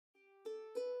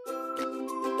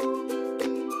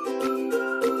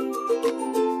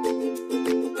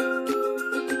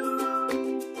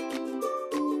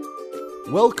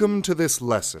Welcome to this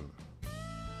lesson.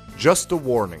 Just a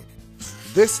warning,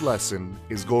 this lesson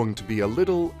is going to be a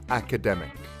little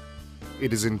academic.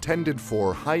 It is intended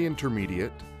for high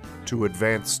intermediate to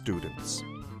advanced students.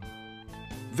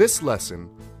 This lesson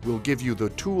will give you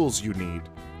the tools you need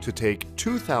to take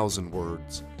 2,000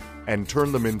 words and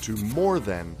turn them into more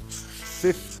than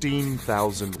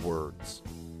 15,000 words.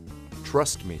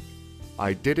 Trust me,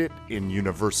 I did it in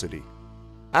university.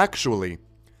 Actually,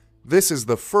 this is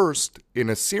the first in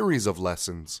a series of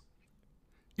lessons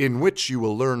in which you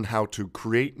will learn how to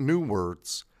create new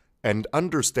words and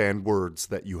understand words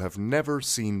that you have never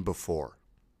seen before.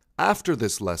 After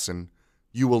this lesson,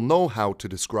 you will know how to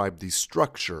describe the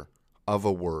structure of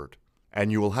a word,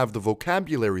 and you will have the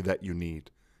vocabulary that you need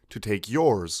to take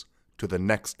yours to the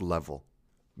next level.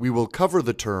 We will cover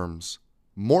the terms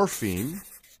morpheme,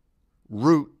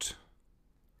 root,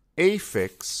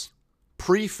 affix,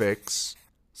 prefix,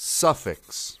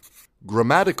 suffix,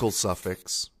 grammatical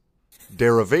suffix,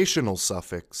 derivational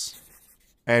suffix,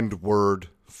 and word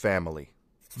family.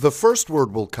 The first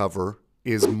word we'll cover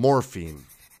is morpheme.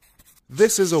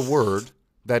 This is a word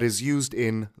that is used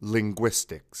in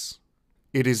linguistics.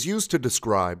 It is used to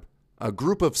describe a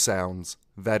group of sounds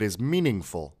that is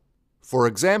meaningful. For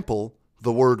example,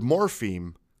 the word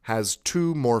morpheme has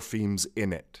two morphemes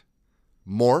in it,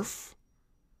 morph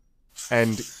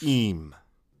and eme.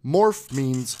 Morph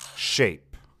means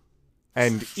shape,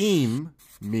 and eme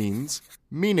means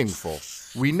meaningful.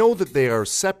 We know that they are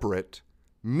separate,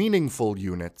 meaningful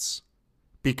units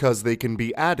because they can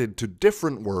be added to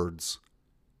different words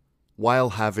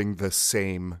while having the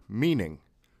same meaning.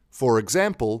 For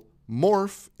example,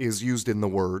 morph is used in the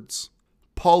words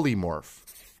polymorph,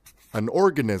 an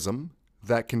organism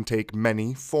that can take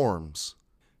many forms.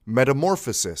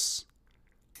 Metamorphosis,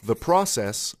 the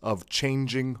process of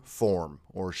changing form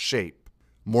or shape.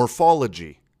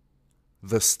 Morphology,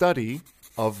 the study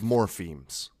of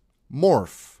morphemes.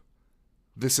 Morph,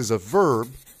 this is a verb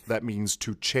that means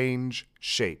to change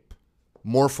shape.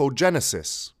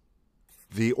 Morphogenesis,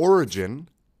 the origin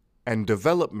and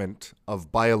development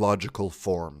of biological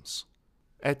forms,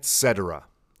 etc.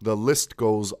 The list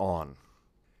goes on.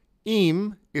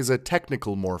 Eme is a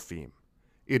technical morpheme.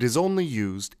 It is only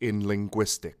used in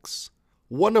linguistics.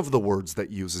 One of the words that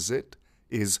uses it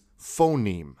is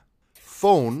phoneme.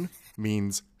 Phone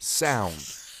means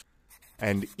sound,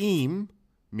 and eme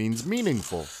means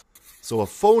meaningful. So a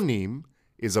phoneme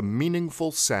is a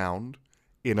meaningful sound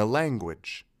in a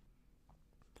language.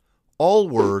 All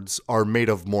words are made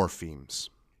of morphemes.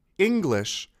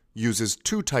 English uses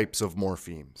two types of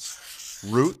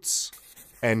morphemes, roots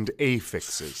and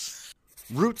affixes.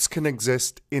 Roots can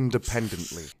exist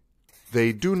independently.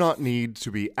 They do not need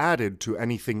to be added to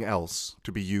anything else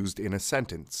to be used in a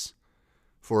sentence.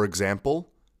 For example,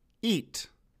 eat.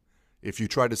 If you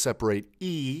try to separate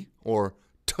e or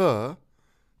t,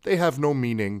 they have no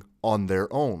meaning on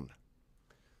their own.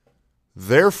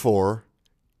 Therefore,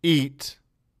 eat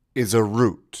is a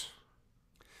root.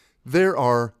 There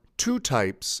are two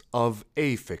types of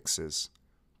affixes,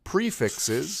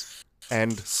 prefixes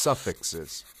and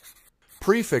suffixes.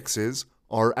 Prefixes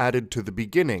are added to the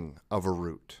beginning of a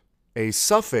root. A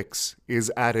suffix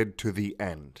is added to the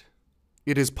end.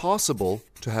 It is possible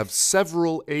to have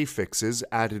several affixes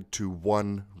added to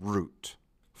one root.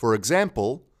 For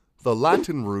example, the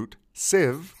Latin root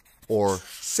civ or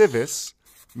civis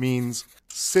means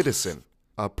citizen,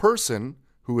 a person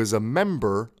who is a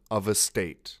member of a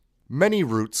state. Many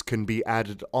roots can be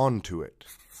added onto it.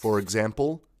 For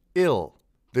example, ill.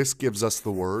 This gives us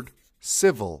the word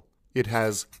civil. It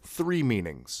has three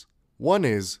meanings. One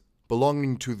is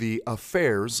belonging to the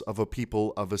affairs of a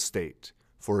people of a state.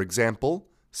 For example,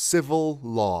 civil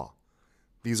law.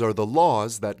 These are the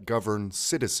laws that govern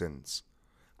citizens,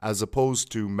 as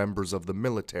opposed to members of the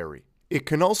military. It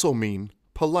can also mean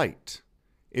polite.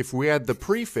 If we add the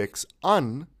prefix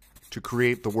un to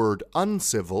create the word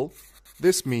uncivil,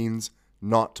 this means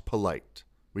not polite.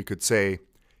 We could say,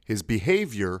 his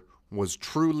behavior was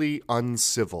truly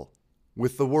uncivil.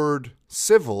 With the word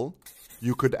civil,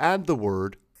 you could add the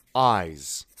word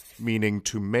eyes, meaning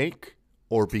to make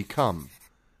or become,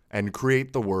 and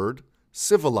create the word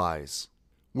civilize,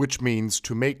 which means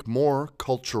to make more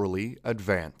culturally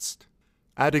advanced.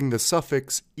 Adding the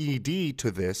suffix ed to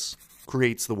this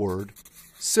creates the word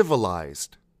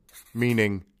civilized,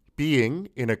 meaning being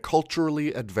in a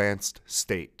culturally advanced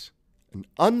state. And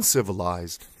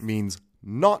uncivilized means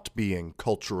not being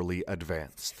culturally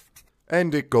advanced.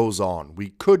 And it goes on. We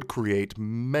could create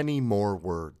many more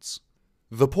words.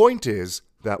 The point is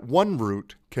that one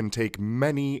root can take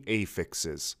many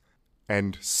affixes,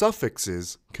 and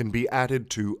suffixes can be added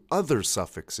to other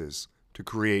suffixes to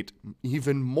create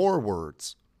even more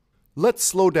words. Let's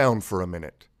slow down for a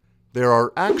minute. There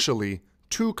are actually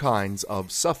two kinds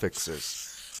of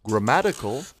suffixes,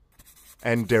 grammatical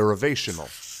and derivational.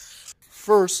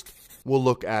 First, we'll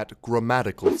look at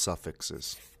grammatical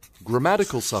suffixes.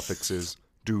 Grammatical suffixes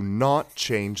do not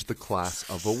change the class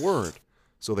of a word,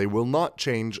 so they will not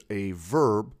change a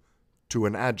verb to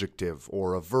an adjective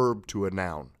or a verb to a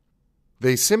noun.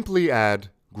 They simply add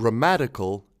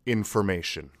grammatical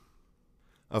information.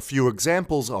 A few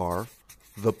examples are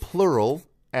the plural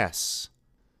s,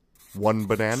 one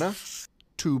banana,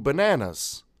 two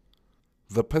bananas.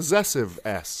 The possessive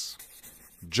s,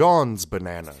 John's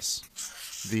bananas.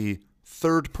 The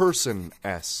third person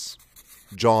s,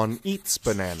 John eats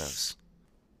bananas.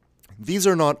 These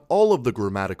are not all of the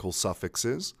grammatical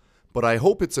suffixes, but I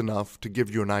hope it's enough to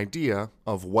give you an idea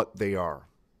of what they are.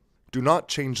 Do not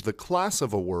change the class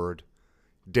of a word.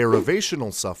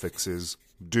 Derivational suffixes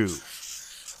do.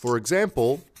 For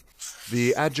example,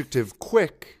 the adjective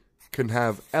quick can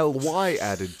have ly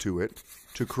added to it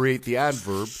to create the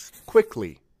adverb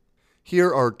quickly.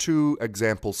 Here are two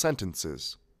example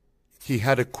sentences. He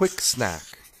had a quick snack.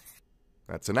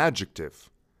 That's an adjective.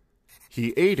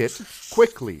 He ate it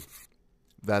quickly.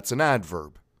 That's an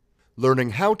adverb.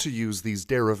 Learning how to use these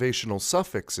derivational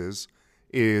suffixes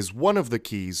is one of the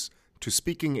keys to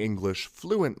speaking English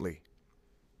fluently.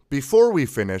 Before we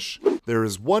finish, there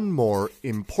is one more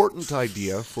important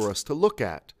idea for us to look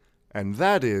at, and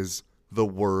that is the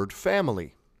word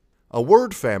family. A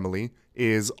word family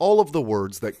is all of the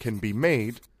words that can be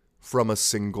made from a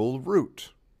single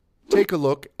root. Take a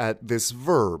look at this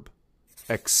verb,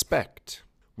 expect.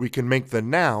 We can make the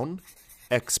noun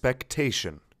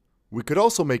expectation. We could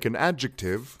also make an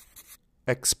adjective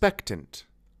expectant,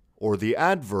 or the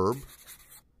adverb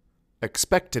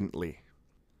expectantly.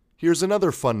 Here's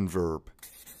another fun verb,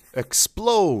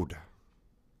 explode.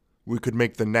 We could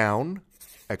make the noun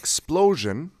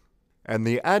explosion and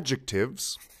the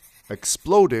adjectives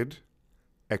exploded,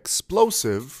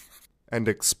 explosive, and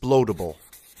explodable.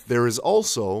 There is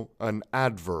also an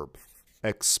adverb,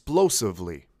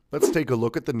 explosively. Let's take a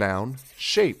look at the noun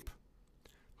shape.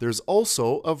 There's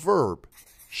also a verb,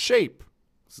 shape.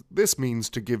 This means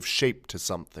to give shape to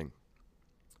something.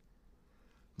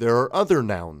 There are other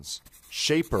nouns,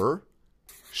 shaper,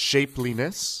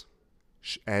 shapeliness,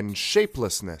 and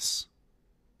shapelessness.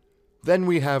 Then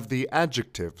we have the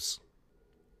adjectives,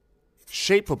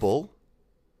 shapeable,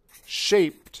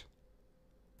 shaped,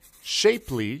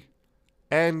 shapely,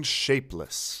 and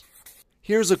shapeless.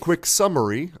 Here's a quick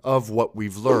summary of what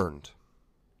we've learned.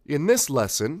 In this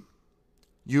lesson,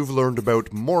 you've learned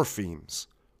about morphemes,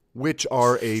 which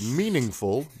are a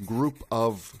meaningful group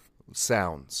of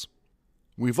sounds.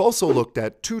 We've also looked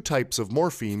at two types of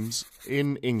morphemes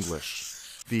in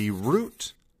English, the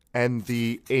root and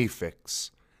the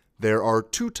affix. There are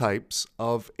two types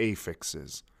of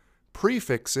affixes,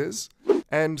 prefixes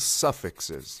and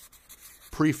suffixes.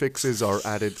 Prefixes are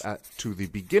added to the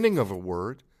beginning of a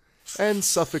word, and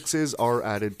suffixes are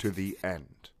added to the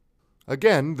end.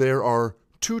 Again, there are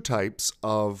two types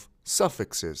of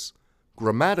suffixes,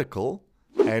 grammatical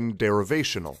and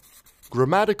derivational.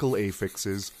 Grammatical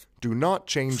affixes do not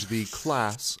change the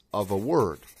class of a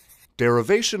word.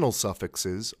 Derivational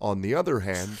suffixes, on the other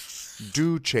hand,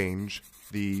 do change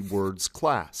the word's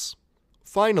class.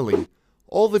 Finally,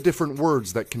 all the different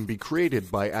words that can be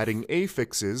created by adding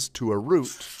affixes to a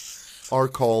root are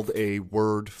called a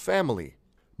word family.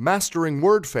 Mastering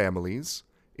word families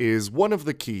is one of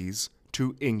the keys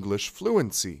to English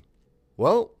fluency.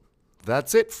 Well,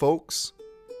 that's it, folks.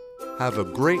 Have a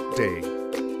great day.